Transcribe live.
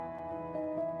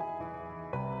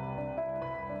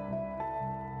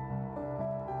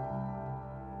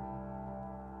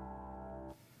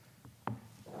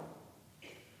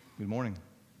Good morning.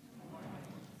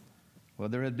 Well,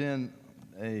 there had been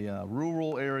a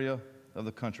rural area of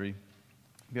the country,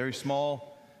 very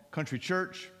small country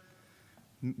church,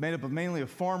 made up of mainly of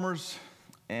farmers,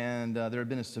 and there had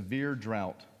been a severe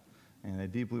drought, and they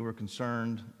deeply were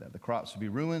concerned that the crops would be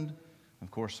ruined.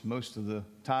 Of course, most of the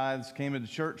tithes came into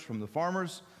church from the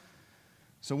farmers.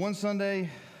 So one Sunday,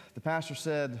 the pastor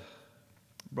said,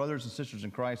 "Brothers and sisters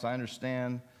in Christ, I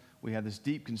understand we have this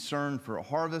deep concern for a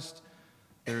harvest.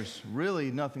 There's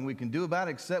really nothing we can do about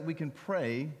it except we can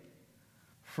pray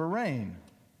for rain.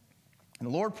 And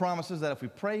the Lord promises that if we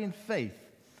pray in faith,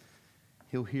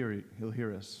 He'll hear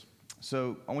us.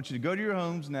 So I want you to go to your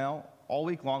homes now all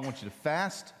week long. I want you to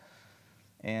fast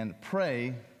and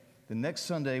pray. The next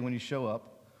Sunday when you show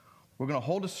up, we're going to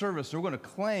hold a service. We're going to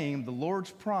claim the Lord's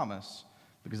promise,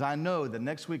 because I know that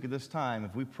next week at this time,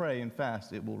 if we pray and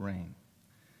fast, it will rain."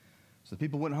 So the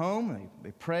people went home,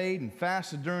 they prayed and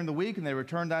fasted during the week, and they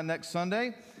returned that next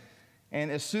Sunday. And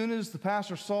as soon as the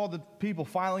pastor saw the people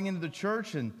filing into the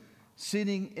church and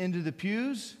sitting into the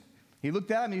pews, he looked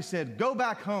at them and he said, "Go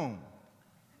back home."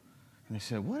 And they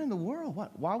said, "What in the world?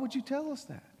 Why would you tell us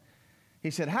that?" He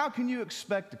said, "How can you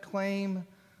expect to claim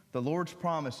the Lord's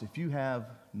promise if you have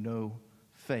no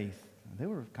faith?" And they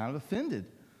were kind of offended.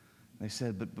 They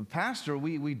said, but Pastor,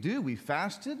 we do. We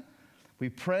fasted. We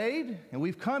prayed, and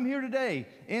we've come here today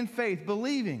in faith,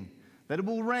 believing that it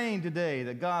will rain today,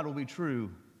 that God will be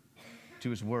true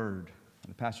to His word.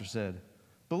 And the pastor said,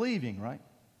 "Believing, right?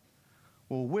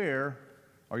 Well, where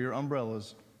are your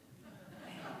umbrellas?"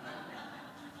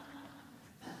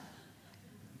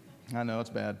 I know, it's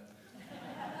bad.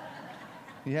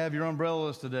 You have your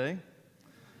umbrellas today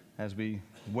as we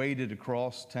waded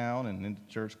across town and into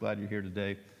church. Glad you're here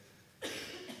today.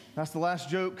 That's the last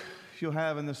joke you'll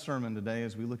have in this sermon today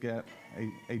as we look at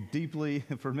a deeply,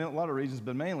 for a lot of reasons,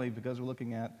 but mainly because we're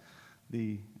looking at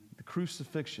the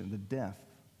crucifixion, the death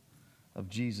of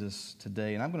Jesus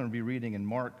today. And I'm going to be reading in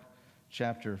Mark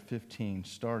chapter 15,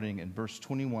 starting in verse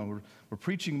 21. We're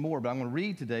preaching more, but I'm going to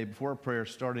read today before our prayer,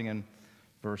 starting in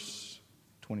verse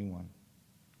 21.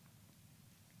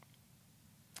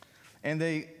 "And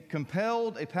they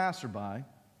compelled a passerby,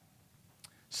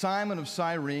 Simon of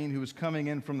Cyrene, who was coming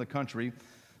in from the country,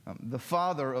 the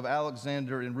father of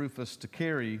Alexander and Rufus, to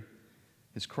carry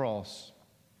his cross.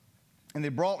 And they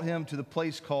brought him to the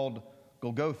place called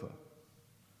Golgotha,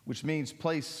 which means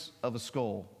place of a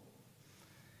skull.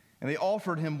 And they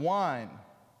offered him wine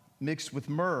mixed with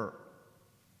myrrh,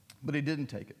 but he didn't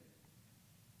take it.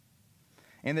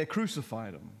 And they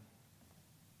crucified him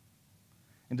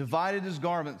and divided his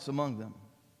garments among them,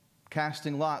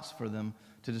 casting lots for them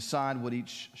to decide what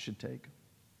each should take.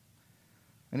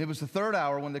 And it was the third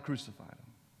hour when they crucified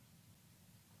him.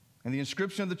 And the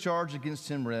inscription of the charge against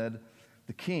him read,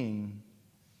 'The King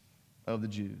of the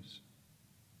Jews.'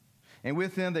 And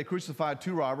with him they crucified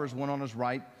two robbers, one on his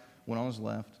right, one on his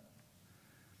left.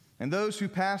 And those who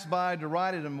passed by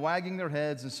derided him, wagging their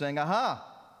heads and saying, 'Aha,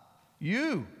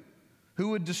 you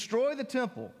who would destroy the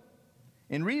temple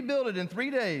and rebuild it in 3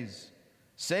 days,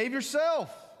 save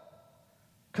yourself.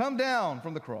 Come down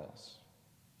from the cross.'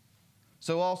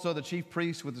 So also the chief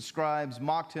priests with the scribes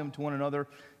mocked him to one another,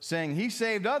 saying, 'He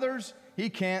saved others,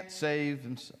 he can't save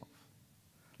himself.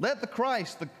 Let the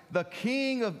Christ, the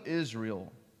King of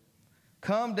Israel,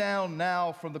 come down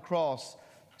now from the cross,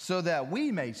 so that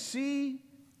we may see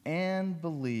and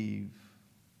believe.'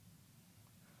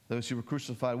 Those who were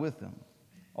crucified with him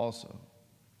also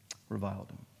reviled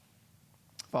him."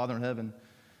 Father in heaven,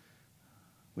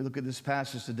 we look at this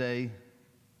passage today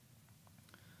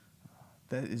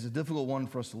that is a difficult one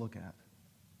for us to look at.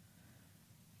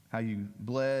 How you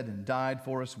bled and died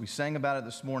for us. We sang about it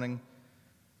this morning.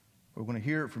 We're going to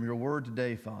hear it from your word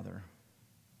today, Father.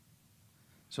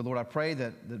 So, Lord, I pray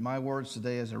that my words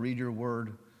today, as I read your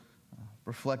word,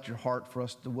 reflect your heart for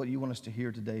us, to what you want us to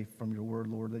hear today from your word,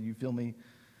 Lord, that you fill me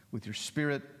with your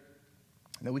spirit,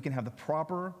 and that we can have the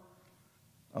proper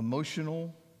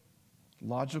emotional,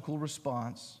 logical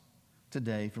response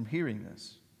today from hearing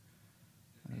this.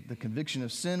 The conviction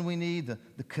of sin we need,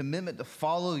 the commitment to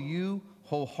follow you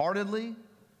wholeheartedly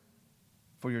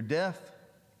for your death,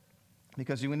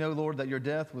 because we know, Lord, that your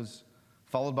death was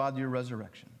followed by your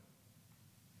resurrection.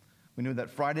 We knew that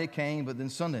Friday came, but then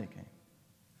Sunday came.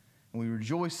 And we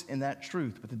rejoice in that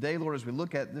truth. But today, Lord, as we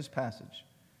look at this passage,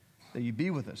 that you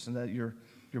be with us, and that your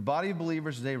body of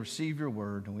believers today receive your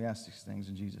word. And we ask these things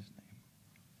in Jesus'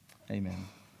 name. Amen.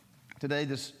 Today,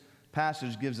 this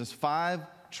passage gives us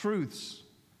 5 truths.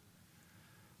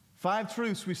 5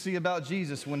 truths we see about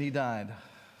Jesus when he died.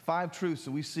 5 truths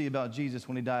that we see about Jesus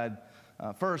when he died.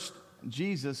 First,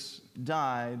 Jesus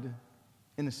died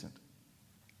innocent.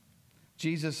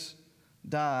 Jesus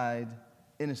died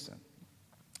innocent.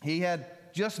 He had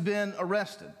just been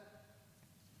arrested.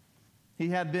 He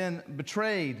had been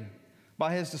betrayed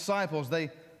by his disciples. They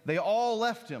all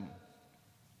left him.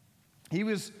 He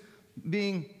was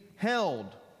being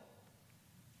held,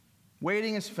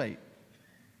 waiting his fate.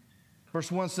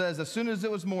 Verse 1 says, as soon as it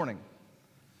was morning,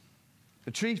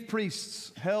 the chief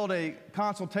priests held a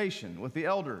consultation with the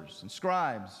elders and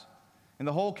scribes and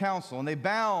the whole council, and they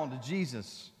bound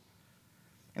Jesus,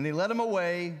 and they led him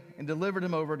away and delivered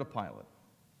him over to Pilate.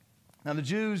 Now, the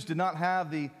Jews did not have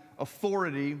the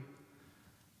authority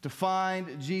to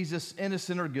find Jesus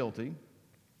innocent or guilty.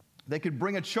 They could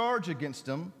bring a charge against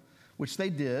him, which they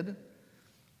did,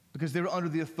 because they were under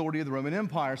the authority of the Roman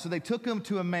Empire. So they took him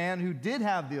to a man who did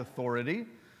have the authority,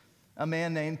 a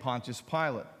man named Pontius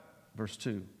Pilate. Verse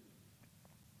 2.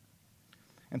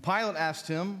 And Pilate asked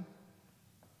him,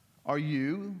 are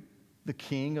you the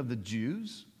king of the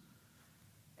Jews?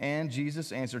 And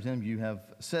Jesus answered him, you have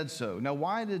said so. Now,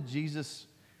 why did Jesus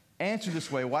answer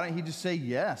this way? Why didn't he just say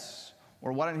yes?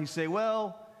 Or why didn't he say,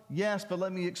 well, yes, but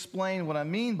let me explain what I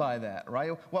mean by that,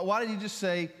 right? Why did he just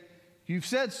say, you've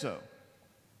said so?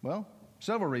 Well,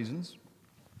 several reasons.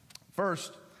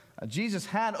 First, Jesus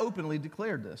had openly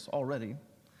declared this already.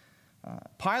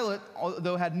 Pilate,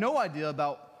 though, had no idea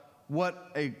about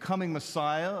what a coming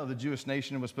Messiah of the Jewish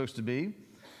nation was supposed to be.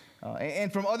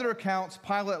 And from other accounts,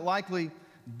 Pilate likely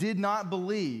did not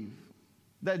believe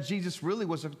that Jesus really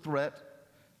was a threat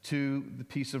to the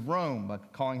peace of Rome by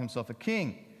calling himself a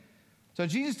king. So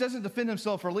Jesus doesn't defend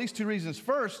himself for at least two reasons.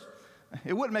 First,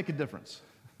 it wouldn't make a difference.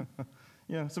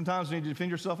 Sometimes when you defend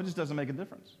yourself, it just doesn't make a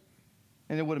difference.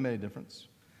 And it would have made a difference.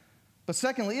 But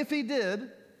secondly, if he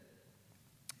did,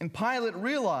 and Pilate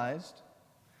realized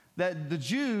that the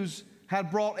Jews had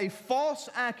brought a false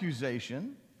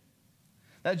accusation,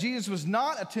 that Jesus was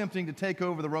not attempting to take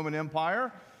over the Roman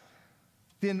Empire,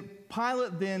 then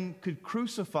Pilate then could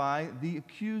crucify the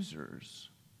accusers.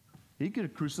 He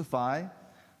could crucify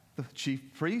the chief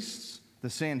priests, the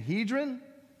Sanhedrin,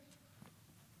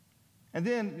 and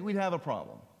then we'd have a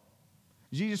problem.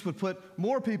 Jesus would put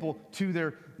more people to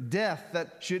their death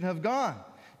that shouldn't have gone.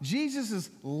 Jesus'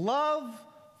 love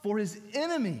for his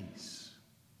enemies,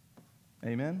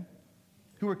 amen,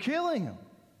 who were killing him,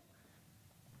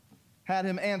 had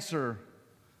him answer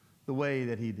the way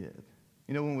that he did.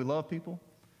 When we love people,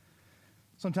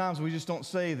 sometimes we just don't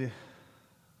say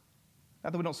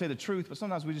not that we don't say the truth, but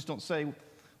sometimes we just don't say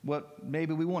what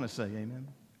maybe we want to say, amen.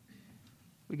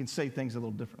 We can say things a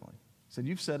little differently. He said,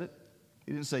 you've said it.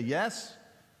 He didn't say yes.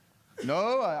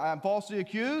 No, I'm falsely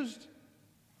accused.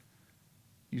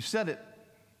 You said it.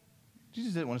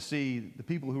 Jesus didn't want to see the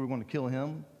people who were going to kill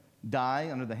him die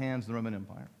under the hands of the Roman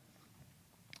Empire.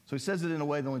 So he says it in a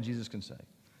way that only Jesus can say.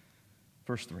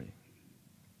 Verse 3.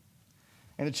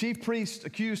 And the chief priests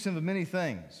accused him of many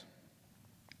things.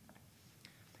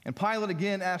 And Pilate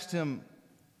again asked him,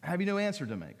 have you no answer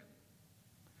to make?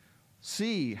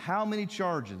 See how many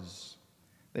charges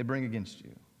they bring against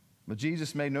you. But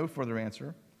Jesus made no further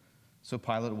answer, so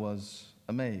Pilate was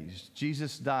amazed.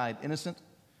 Jesus died innocent.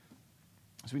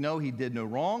 As we know, he did no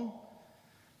wrong.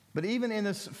 But even in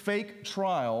this fake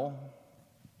trial,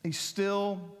 he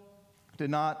still did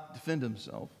not defend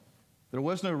himself. There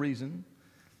was no reason,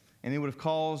 and it would have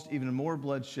caused even more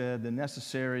bloodshed than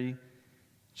necessary.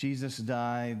 Jesus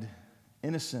died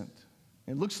innocent.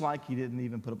 It looks like he didn't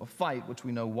even put up a fight, which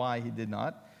we know why he did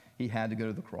not. He had to go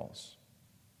to the cross.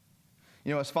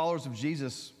 As followers of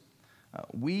Jesus,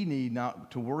 we need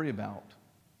not to worry about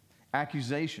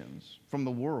accusations from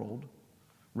the world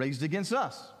raised against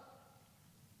us.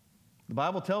 The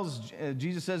Bible tells us,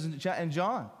 Jesus says in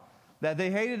John, that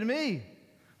they hated me.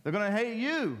 They're going to hate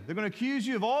you. They're going to accuse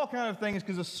you of all kinds of things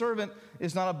because a servant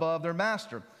is not above their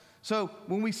master. So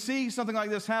when we see something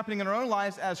like this happening in our own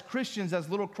lives as Christians, as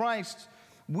little Christs,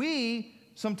 we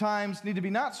sometimes need to be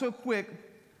not so quick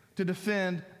to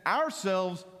defend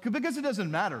ourselves because it doesn't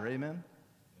matter, amen?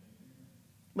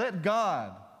 Let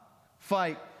God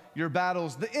fight your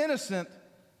battles. The innocent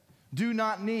do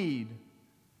not need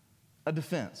a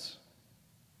defense.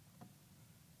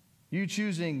 You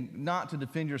choosing not to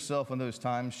defend yourself in those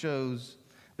times shows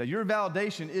that your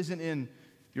validation isn't in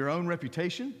your own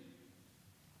reputation.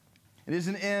 It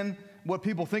isn't in what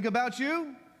people think about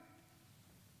you.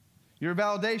 Your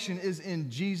validation is in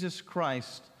Jesus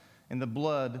Christ and the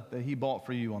blood that he bought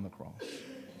for you on the cross.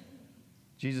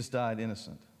 Jesus died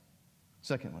innocent.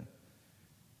 Secondly,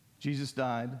 Jesus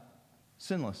died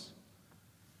sinless.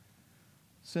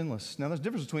 Sinless. Now, there's a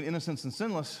difference between innocence and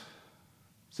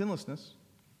sinlessness.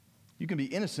 You can be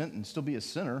innocent and still be a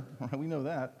sinner. We know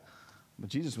that. But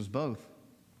Jesus was both.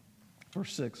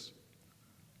 Verse 6.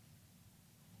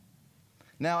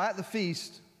 Now at the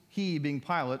feast, he, being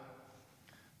Pilate,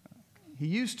 he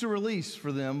used to release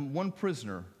for them one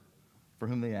prisoner for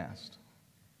whom they asked.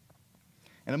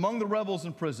 And among the rebels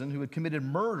in prison who had committed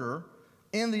murder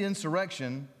in the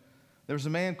insurrection, there was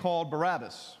a man called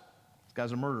Barabbas. This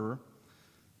guy's a murderer.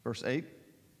 Verse 8.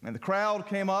 And the crowd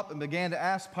came up and began to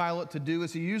ask Pilate to do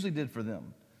as he usually did for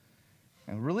them,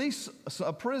 and release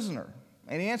a prisoner.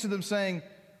 And he answered them saying,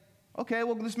 okay,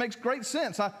 well, this makes great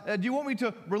sense. Do you want me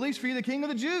to release for you the king of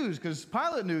the Jews? Because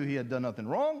Pilate knew he had done nothing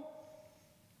wrong.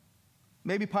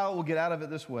 Maybe Pilate will get out of it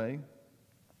this way.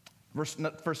 Verse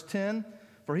 10,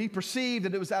 for he perceived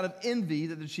that it was out of envy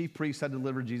that the chief priests had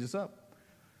delivered Jesus up.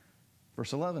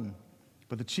 Verse 11,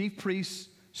 but the chief priests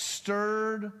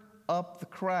stirred up the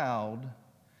crowd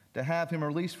to have him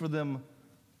release for them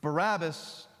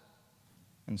Barabbas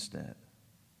instead.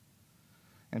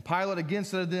 And Pilate again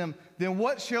said to them, then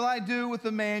what shall I do with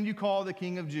the man you call the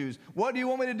King of Jews? What do you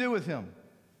want me to do with him?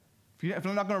 If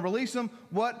I'm not going to release him,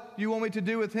 what do you want me to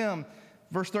do with him?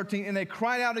 Verse 13, and they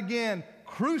cried out again,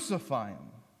 crucify him.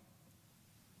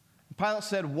 And Pilate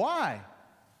said, why?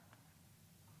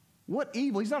 What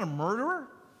evil? He's not a murderer.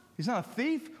 He's not a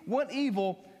thief. What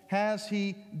evil has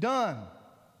he done?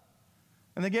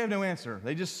 And they gave no answer.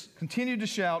 They just continued to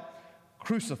shout,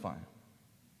 crucify him.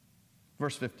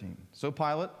 Verse 15, so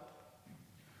Pilate,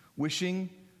 wishing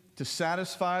to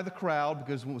satisfy the crowd,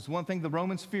 because it was one thing the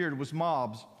Romans feared was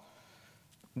mobs,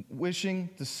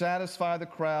 wishing to satisfy the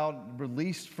crowd,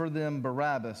 released for them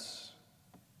Barabbas,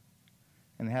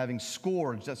 and having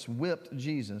scourged, that's whipped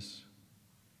Jesus,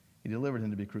 he delivered him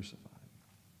to be crucified.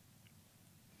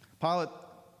 Pilate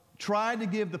tried to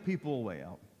give the people a way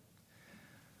out,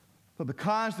 but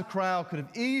because the crowd could have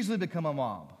easily become a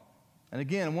mob, and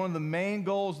again, one of the main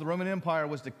goals of the Roman Empire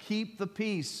was to keep the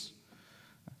peace,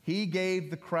 he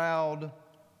gave the crowd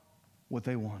what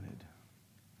they wanted.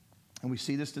 And we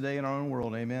see this today in our own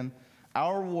world, amen?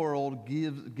 Our world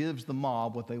gives the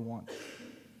mob what they want.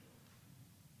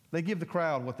 They give the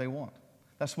crowd what they want.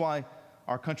 That's why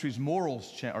our country's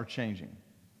morals are changing.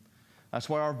 That's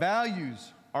why our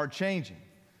values are changing.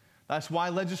 That's why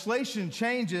legislation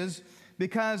changes,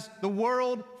 because the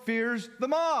world fears the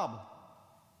mob.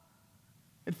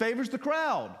 It favors the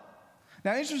crowd.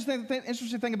 Now, interesting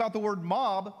thing about the word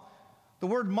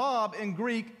mob in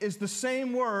Greek is the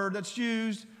same word that's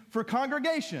used for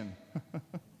congregation.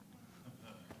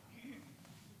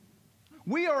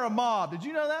 We are a mob. Did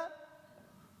you know that?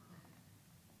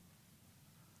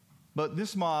 But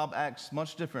this mob acts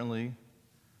much differently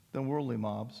than worldly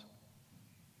mobs.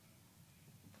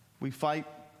 We fight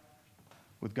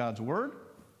with God's word.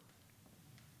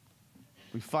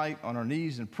 We fight on our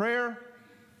knees in prayer.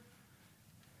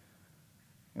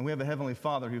 And we have a Heavenly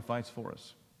Father who fights for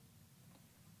us.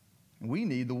 And we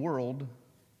need the world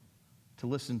to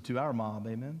listen to our mob,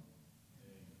 amen?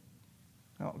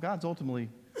 Now, God's ultimately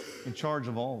in charge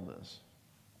of all of this.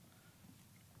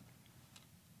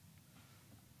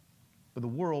 But the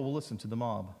world will listen to the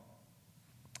mob.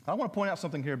 I want to point out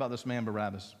something here about this man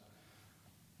Barabbas.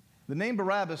 The name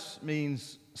Barabbas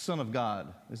means son of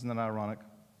God. Isn't that ironic?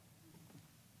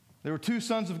 There were two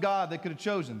sons of God they could have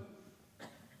chosen.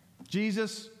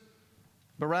 Jesus,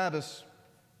 Barabbas.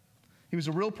 He was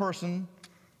a real person,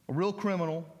 a real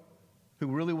criminal who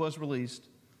really was released.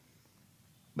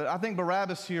 But I think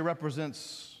Barabbas here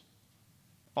represents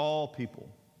all people,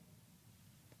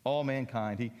 all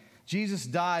mankind. Jesus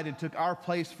died and took our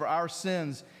place for our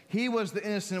sins. He was the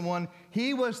innocent one.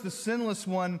 He was the sinless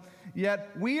one.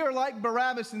 Yet we are like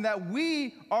Barabbas in that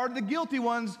we are the guilty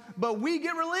ones, but we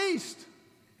get released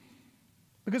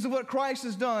because of what Christ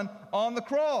has done on the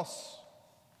cross.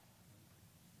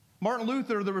 Martin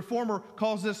Luther, the reformer,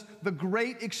 calls this the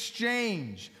great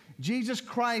exchange. Jesus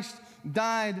Christ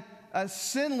died as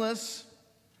sinless,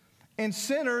 and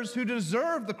sinners who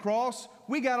deserved the cross,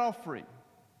 we got off free.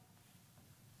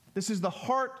 This is the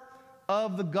heart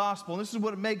of the gospel. And this is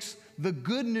what makes the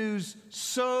good news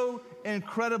so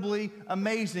incredibly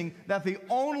amazing, that the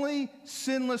only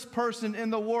sinless person in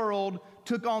the world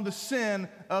took on the sin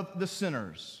of the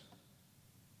sinners.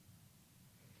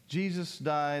 Jesus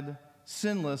died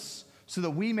sinless so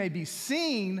that we may be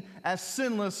seen as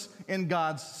sinless in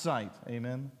God's sight.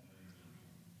 Amen?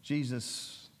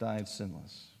 Jesus died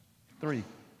sinless. 3,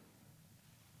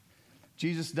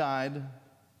 Jesus died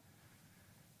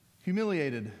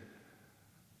humiliated.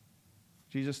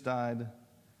 Jesus died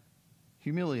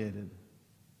humiliated.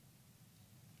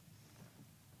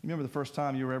 You remember the first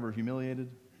time you were ever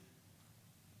humiliated?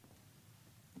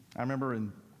 I remember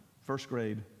in first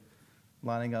grade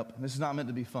lining up. This is not meant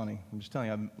to be funny. I'm just telling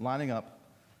you, I'm lining up,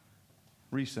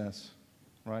 recess,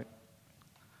 right?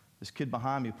 This kid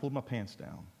behind me pulled my pants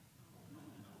down.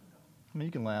 I mean,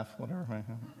 you can laugh, whatever. Right?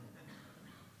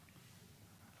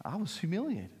 I was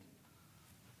humiliated.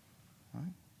 Right?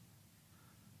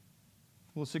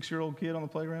 A little 6-year-old kid on the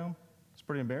playground. It's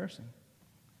pretty embarrassing,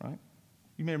 right?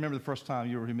 You may remember the first time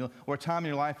you were humiliated, or a time in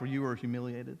your life where you were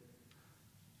humiliated.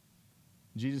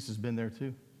 Jesus has been there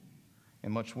too,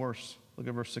 and much worse. Look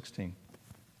at verse 16.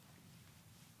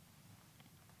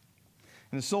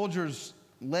 And the soldiers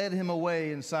led him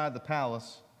away inside the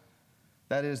palace,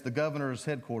 that is, the governor's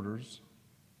headquarters.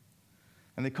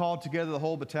 And they called together the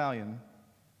whole battalion,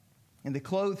 and they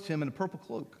clothed him in a purple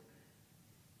cloak.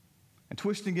 And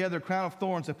twisting together a crown of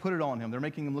thorns, they put it on him. They're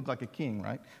making him look like a king,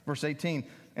 right? Verse 18.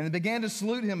 And they began to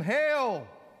salute him, "Hail,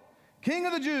 King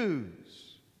of the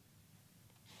Jews!"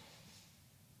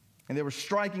 And they were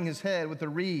striking his head with a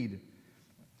reed,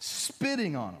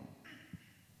 spitting on him.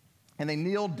 And they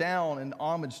kneeled down in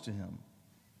homage to him.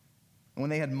 And when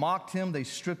they had mocked him, they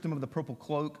stripped him of the purple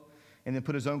cloak and then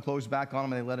put his own clothes back on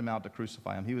him, and they led him out to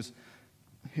crucify him. He was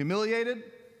humiliated.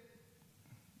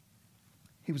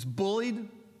 He was bullied.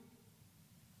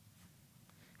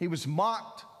 He was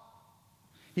mocked.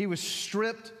 He was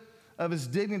stripped of his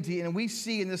dignity. And we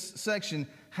see in this section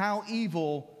how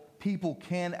evil people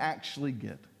can actually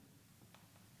get.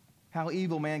 How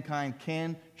evil mankind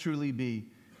can truly be.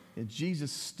 Yet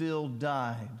Jesus still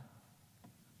died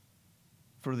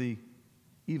for the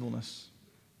evilness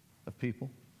of people.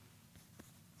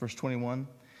 Verse 21.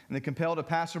 And they compelled a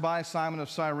passerby, Simon of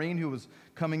Cyrene, who was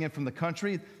coming in from the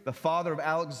country, the father of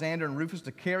Alexander and Rufus,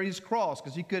 to carry his cross,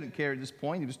 because he couldn't carry it at this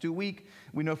point. He was too weak.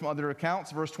 We know from other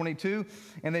accounts. Verse 22.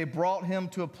 And they brought him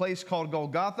to a place called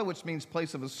Golgotha, which means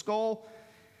place of a skull.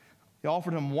 They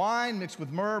offered him wine mixed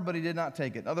with myrrh, but he did not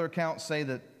take it. Other accounts say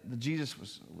that Jesus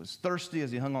was thirsty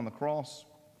as he hung on the cross.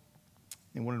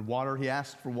 He wanted water. He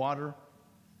asked for water,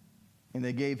 and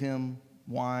they gave him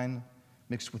wine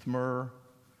mixed with myrrh,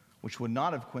 which would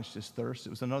not have quenched his thirst. It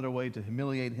was another way to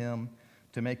humiliate him,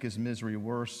 to make his misery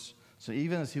worse. So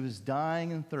even as he was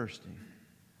dying and thirsty,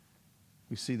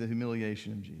 we see the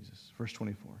humiliation of Jesus. Verse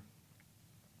 24.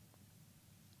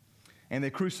 And they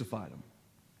crucified him.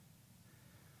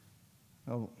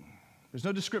 Oh, there's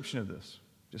no description of this.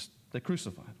 Just they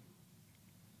crucified him.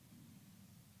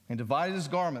 And divided his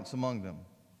garments among them,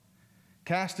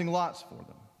 casting lots for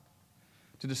them,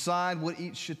 to decide what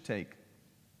each should take.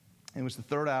 And it was the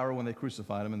third hour when they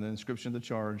crucified him, and the inscription of the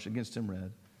charge against him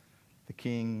read, "The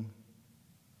King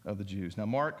of the Jews." Now,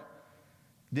 Mark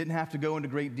didn't have to go into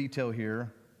great detail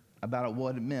here about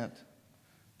what it meant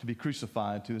to be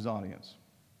crucified to his audience,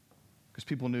 because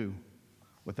people knew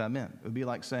what that meant. It would be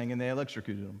like saying, and they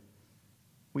electrocuted him.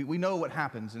 We know what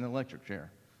happens in an electric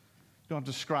chair. You don't have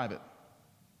to describe it.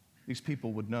 These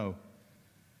people would know.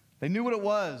 They knew what it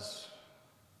was.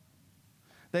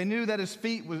 They knew that his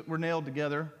feet were nailed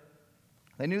together.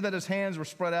 They knew that his hands were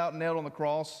spread out and nailed on the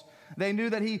cross. They knew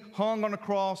that he hung on a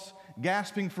cross,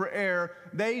 gasping for air.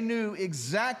 They knew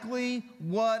exactly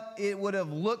what it would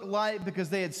have looked like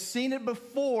because they had seen it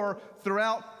before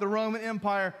throughout the Roman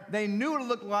Empire. They knew what it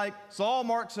looked like, so all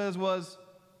Mark says was,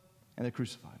 and they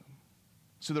crucified him.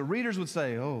 So the readers would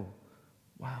say, oh,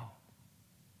 wow.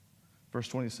 Verse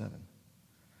 27.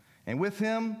 And with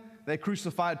him they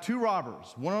crucified 2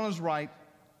 robbers, one on his right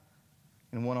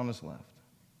and one on his left.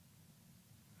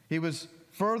 He was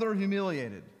further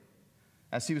humiliated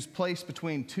as he was placed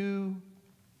between 2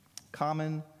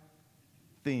 common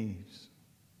thieves.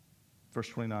 Verse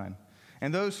 29.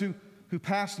 And those who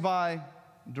passed by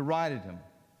derided him,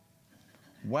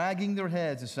 wagging their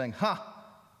heads and saying, "Ha!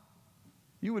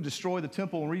 You would destroy the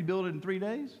temple and rebuild it in 3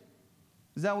 days?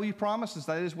 Is that what you promised us?"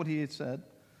 That is what he had said.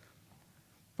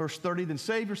 Verse 30. Then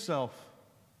save yourself.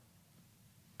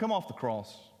 Come off the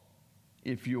cross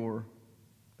if you're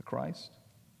the Christ.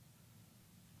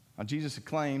 Now, Jesus had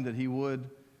claimed that he would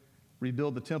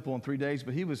rebuild the temple in 3 days,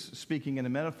 but he was speaking in a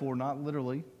metaphor, not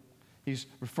literally. He's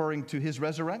referring to his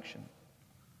resurrection.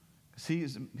 Because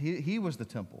he was the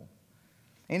temple.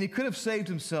 And he could have saved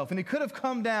himself, and he could have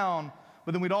come down,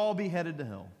 but then we'd all be headed to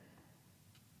hell.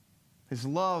 His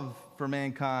love for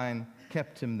mankind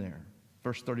kept him there.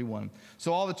 Verse 31.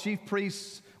 So all the chief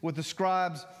priests with the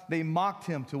scribes, they mocked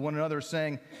him to one another,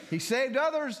 saying, "He saved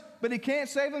others, but he can't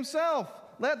save himself.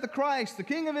 Let the Christ, the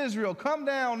King of Israel, come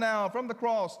down now from the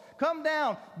cross. Come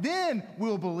down. Then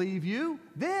we'll believe you.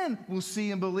 Then we'll see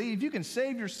and believe. You can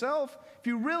save yourself. If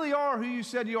you really are who you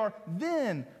said you are,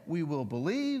 then we will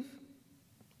believe."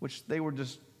 Which they were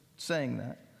just saying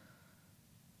that.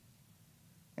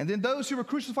 And then those who were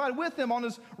crucified with him on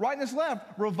his right and his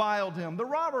left reviled him. The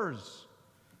robbers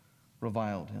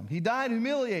reviled him. He died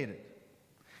humiliated.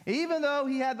 Even though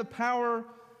he had the power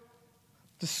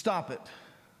to stop it.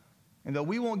 And though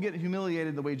we won't get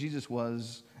humiliated the way Jesus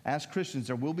was, as Christians,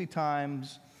 there will be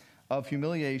times of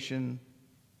humiliation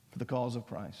for the cause of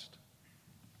Christ.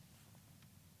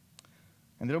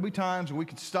 And there will be times where we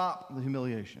can stop the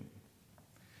humiliation.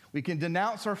 We can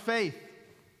denounce our faith.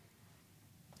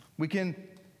 We can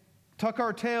tuck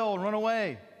our tail and run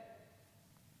away.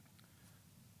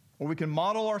 Or we can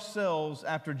model ourselves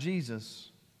after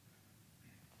Jesus.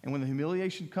 And when the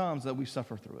humiliation comes, that we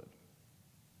suffer through it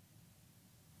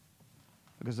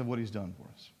because of what he's done for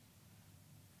us.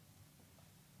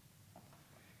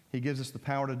 He gives us the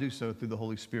power to do so through the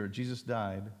Holy Spirit. Jesus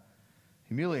died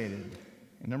humiliated.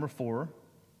 And number 4,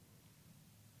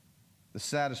 the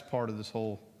saddest part of this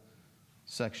whole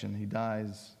section, he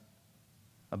dies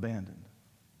abandoned.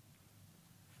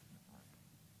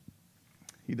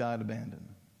 He died abandoned.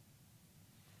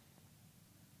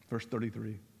 Verse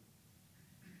 33.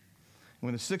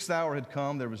 When the 6th hour had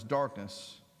come, there was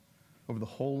darkness over the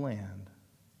whole land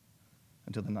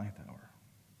until the 9th hour.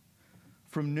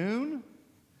 From noon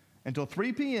until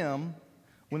 3 p.m.,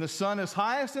 when the sun is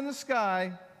highest in the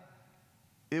sky,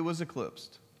 it was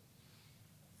eclipsed.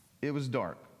 It was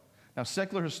dark. Now,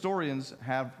 secular historians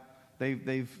have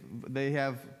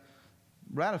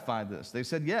ratified this. They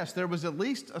said, yes, there was at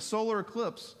least a solar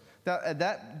eclipse that at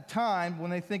that time, when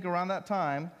they think around that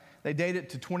time, they date it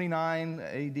to 29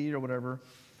 AD or whatever,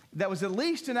 that was at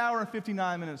least an hour and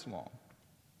 59 minutes long.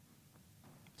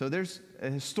 So there's a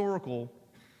historical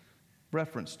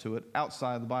reference to it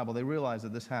outside of the Bible. They realized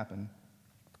that this happened.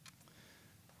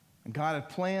 And God had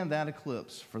planned that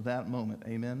eclipse for that moment.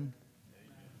 Amen?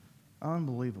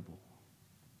 Unbelievable.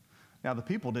 Now, the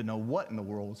people didn't know what in the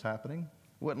world was happening.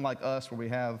 It wasn't like us where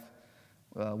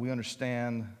we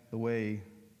understand the way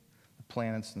the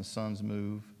planets and the suns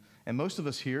move. And most of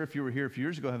us here, if you were here a few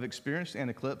years ago, have experienced an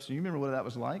eclipse. And you remember what that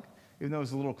was like? Even though it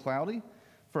was a little cloudy,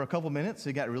 for a couple minutes,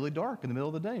 it got really dark in the middle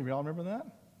of the day. You all remember that?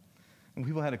 And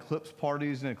people had eclipse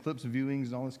parties and eclipse viewings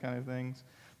and all this kind of things.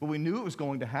 But we knew it was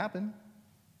going to happen.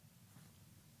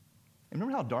 And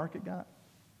remember how dark it got?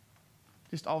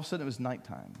 Just all of a sudden it was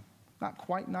nighttime. Not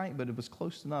quite night, but it was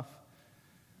close enough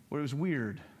where it was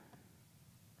weird,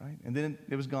 right? And then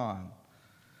it was gone.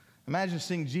 Imagine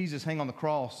seeing Jesus hang on the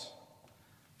cross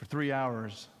for 3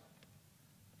 hours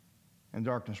and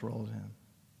darkness rolls in.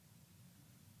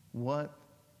 What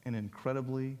an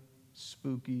incredibly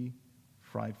spooky,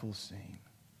 frightful scene.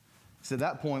 It's at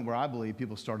that point where I believe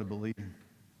people started believing.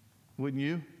 Wouldn't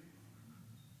you?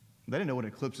 They didn't know what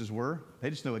eclipses were.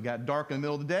 They just knew it got dark in the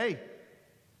middle of the day.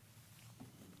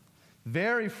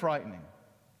 Very frightening.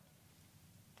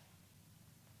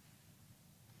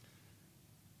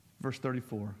 Verse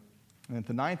 34. And at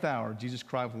the 9th hour, Jesus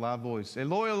cried with a loud voice,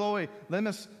 Eloi, Eloi,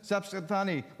 lema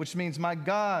sabachthani, which means, my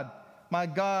God,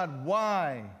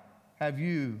 why have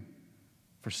you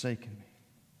forsaken me?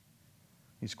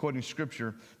 He's quoting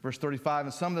Scripture, verse 35.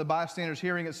 And some of the bystanders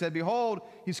hearing it said, behold,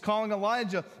 he's calling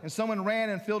Elijah. And someone ran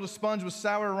and filled a sponge with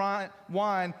sour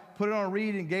wine, put it on a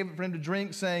reed, and gave it for him to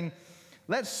drink, saying,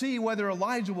 let's see whether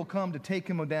Elijah will come to take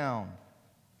him down.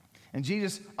 And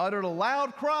Jesus uttered a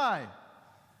loud cry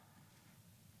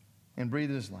and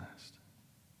breathed his last.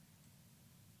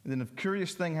 And then a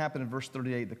curious thing happened in verse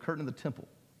 38. The curtain of the temple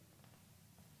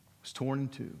was torn in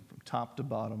two from top to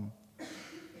bottom.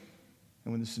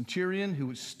 And when the centurion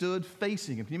who stood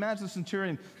facing him, can you imagine the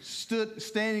centurion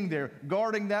standing there,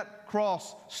 guarding that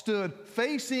cross, stood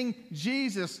facing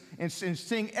Jesus and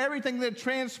seeing everything that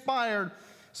transpired.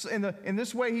 So in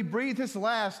this way, he breathed his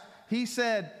last. He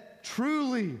said,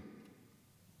 truly,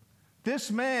 this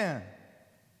man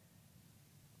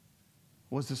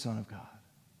was the Son of God.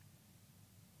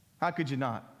 How could you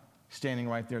not? Standing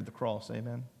right there at the cross,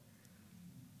 amen?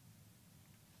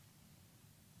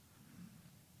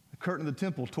 The curtain of the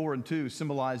temple tore in two,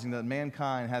 symbolizing that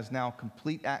mankind has now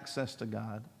complete access to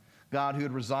God. God who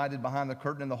had resided behind the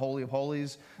curtain in the Holy of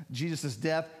Holies. Jesus'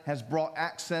 death has brought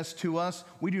access to us.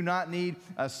 We do not need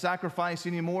a sacrifice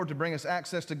anymore to bring us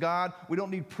access to God. We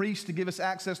don't need priests to give us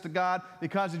access to God.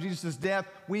 Because of Jesus' death,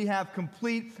 we have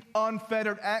complete,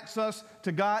 unfettered access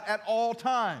to God at all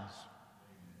times.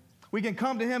 We can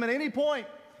come to Him at any point,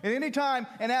 at any time,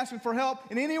 and ask Him for help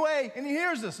in any way, and He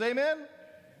hears us, amen?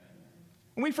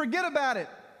 And we forget about it.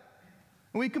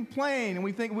 And we complain, and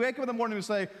we wake up in the morning and we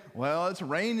say, well, it's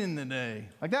raining today.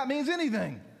 Like that means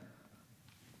anything.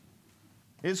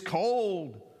 It's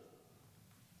cold.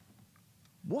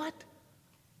 What?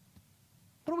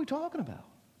 What are we talking about?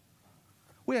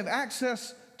 We have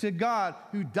access to God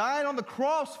who died on the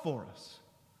cross for us.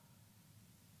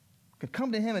 We can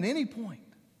come to Him at any point.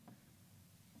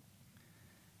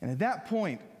 And at that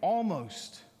point,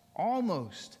 almost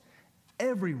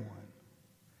everyone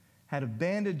had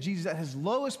abandoned Jesus at his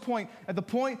lowest point, at the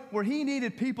point where he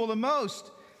needed people the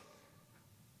most.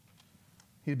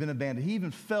 He had been abandoned. He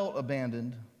even felt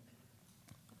abandoned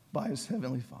by his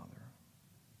heavenly Father.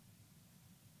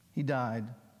 He died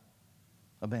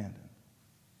abandoned.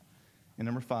 And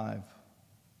number 5,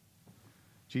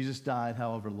 Jesus died,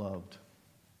 however, loved.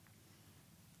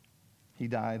 He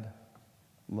died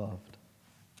loved.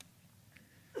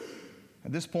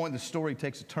 At this point, the story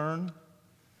takes a turn.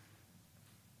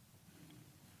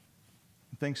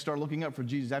 Things start looking up for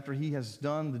Jesus after he has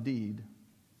done the deed.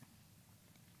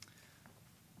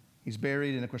 He's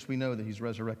buried, and of course we know that he's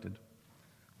resurrected,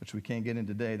 which we can't get in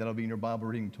today. That'll be in your Bible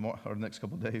reading tomorrow or the next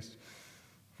couple of days.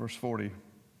 Verse 40.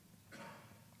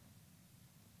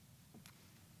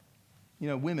 You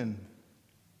know, women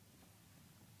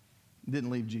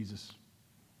didn't leave Jesus.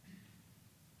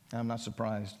 I'm not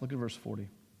surprised. Look at verse 40.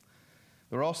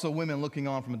 There were also women looking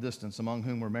on from a distance, among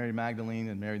whom were Mary Magdalene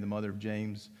and Mary, the mother of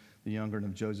James the younger, and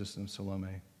of Joseph and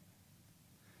Salome.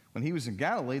 When he was in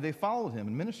Galilee, they followed him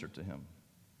and ministered to him.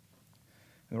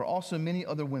 There were also many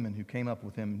other women who came up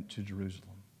with him to Jerusalem.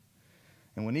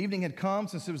 And when evening had come,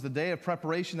 since it was the day of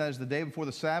preparation, that is the day before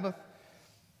the Sabbath,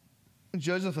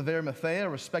 Joseph of Arimathea, a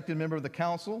respected member of the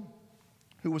council,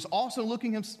 who was also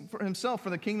looking for himself for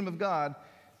the kingdom of God,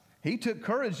 he took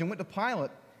courage and went to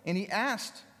Pilate, and he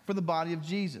asked for the body of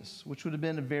Jesus, which would have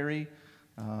been a very,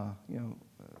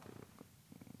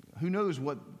 who knows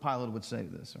what Pilate would say to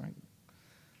this, right?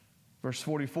 Verse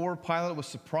 44, Pilate was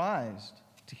surprised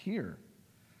to hear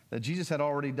that Jesus had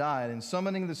already died, and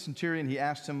summoning the centurion, he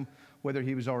asked him whether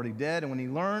he was already dead. And when he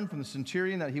learned from the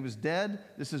centurion that he was dead,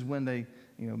 this is when they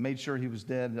made sure he was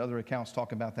dead. The other accounts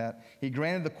talk about that. He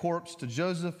granted the corpse to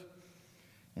Joseph,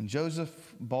 and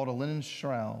Joseph bought a linen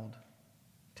shroud,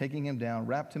 taking him down,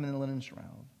 wrapped him in a linen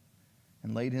shroud,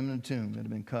 and laid him in a tomb that had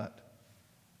been cut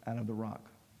out of the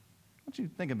rock. What do you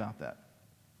think about that?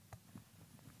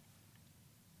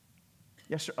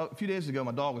 A few days ago,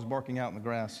 my dog was barking out in the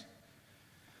grass.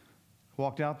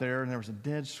 Walked out there, and there was a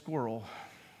dead squirrel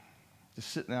just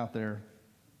sitting out there.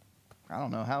 I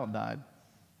don't know how it died.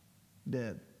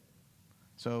 Dead.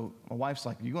 So my wife's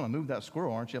like, "You're going to move that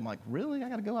squirrel, aren't you?" I'm like, "Really? I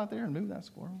got to go out there and move that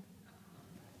squirrel?"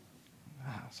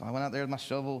 So I went out there with my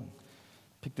shovel,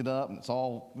 picked it up, and it's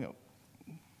all,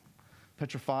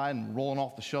 petrified and rolling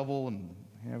off the shovel and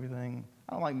everything.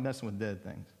 I don't like messing with dead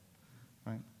things,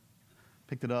 right?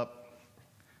 Picked it up,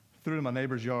 threw it in my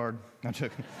neighbor's yard. I'm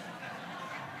joking.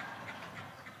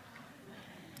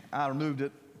 I removed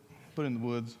it, put it in the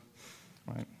woods,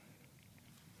 right?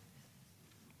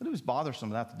 But it was bothersome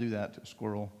to have to do that to a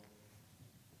squirrel.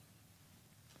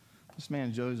 This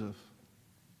man, Joseph,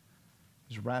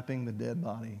 is wrapping the dead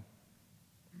body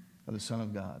of the Son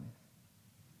of God.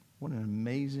 What an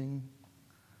amazing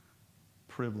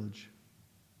privilege.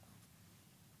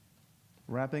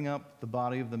 Wrapping up the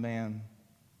body of the man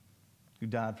who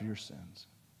died for your sins.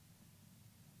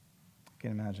 I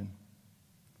can't imagine.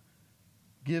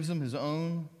 Gives him his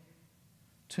own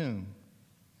tomb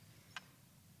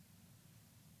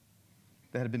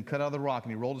that had been cut out of the rock,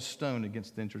 and he rolled a stone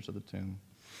against the entrance of the tomb.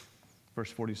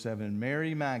 Verse 47, and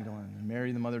Mary Magdalene and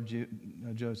Mary, the mother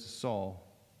of Joseph, saw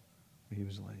where he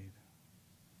was laid.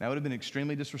 That would have been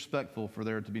extremely disrespectful for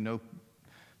there to be no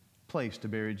place to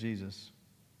bury Jesus.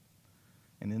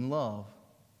 And in love,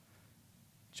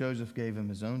 Joseph gave him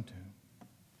his own tomb.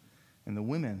 And the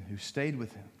women who stayed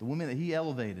with him, the women that he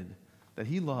elevated, that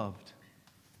he loved,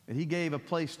 that he gave a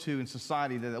place to in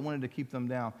society that wanted to keep them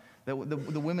down, the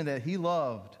women that he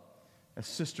loved as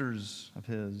sisters of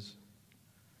his,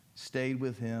 stayed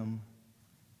with him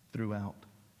throughout.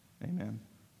 Amen.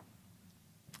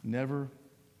 Never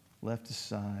left his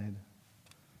side.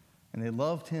 And they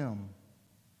loved him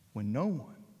when no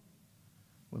one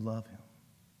would love him.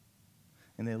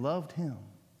 And they loved him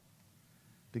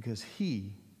because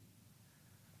he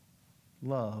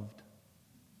loved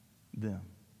them.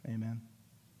 Amen.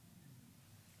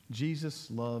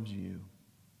 Jesus loves you.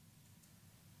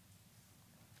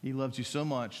 He loves you so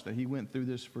much that he went through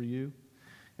this for you.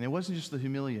 And it wasn't just the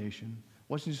humiliation,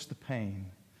 it wasn't just the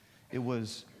pain. It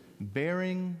was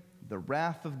bearing the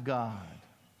wrath of God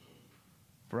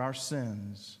for our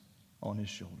sins on his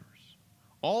shoulders.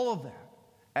 All of that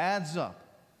adds up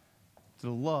to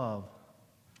the love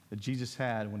that Jesus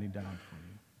had when he died for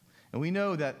you. And we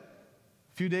know that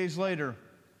a few days later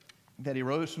that he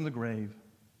rose from the grave.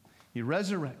 He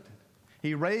resurrected.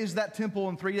 He raised that temple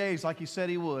in 3 days like he said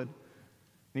he would.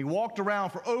 And he walked around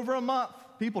for over a month.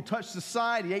 People touched his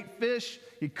side. He ate fish.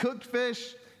 He cooked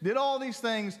fish. Did all these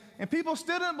things. And people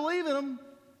still didn't believe in him.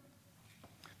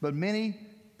 But many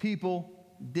people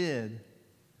did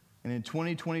And in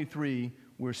 2023,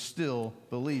 we're still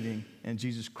believing in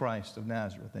Jesus Christ of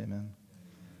Nazareth. Amen.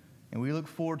 And we look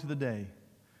forward to the day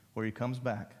where he comes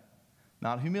back,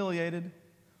 not humiliated,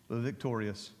 but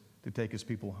victorious to take his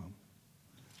people home.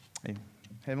 Amen.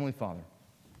 Heavenly Father,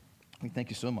 we thank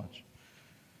you so much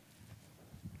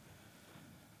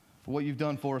for what you've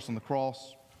done for us on the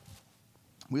cross.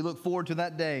 We look forward to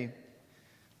that day.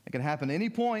 It can happen at any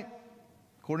point,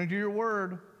 according to your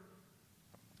word,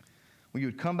 when you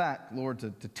would come back, Lord,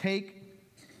 to take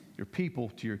your people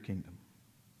to your kingdom.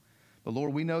 But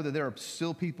Lord, we know that there are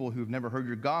still people who have never heard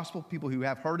your gospel, people who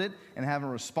have heard it and haven't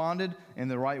responded in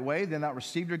the right way. They've not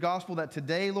received your gospel, that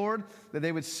today, Lord, that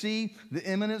they would see the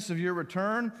imminence of your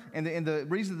return and the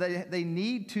reason they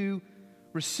need to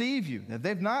receive you. That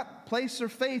they've not placed their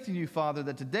faith in you, Father,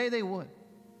 that today they would.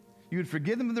 You would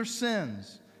forgive them of their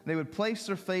sins. And they would place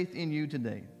their faith in you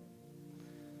today.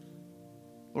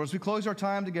 Lord, as we close our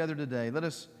time together today, let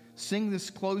us sing this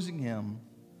closing hymn,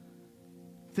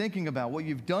 thinking about what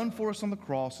you've done for us on the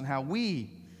cross and how we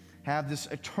have this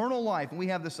eternal life and we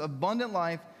have this abundant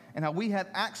life and how we have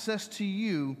access to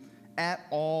you at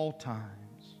all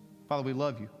times. Father, we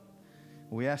love you.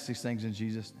 We ask these things in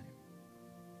Jesus'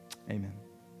 name. Amen.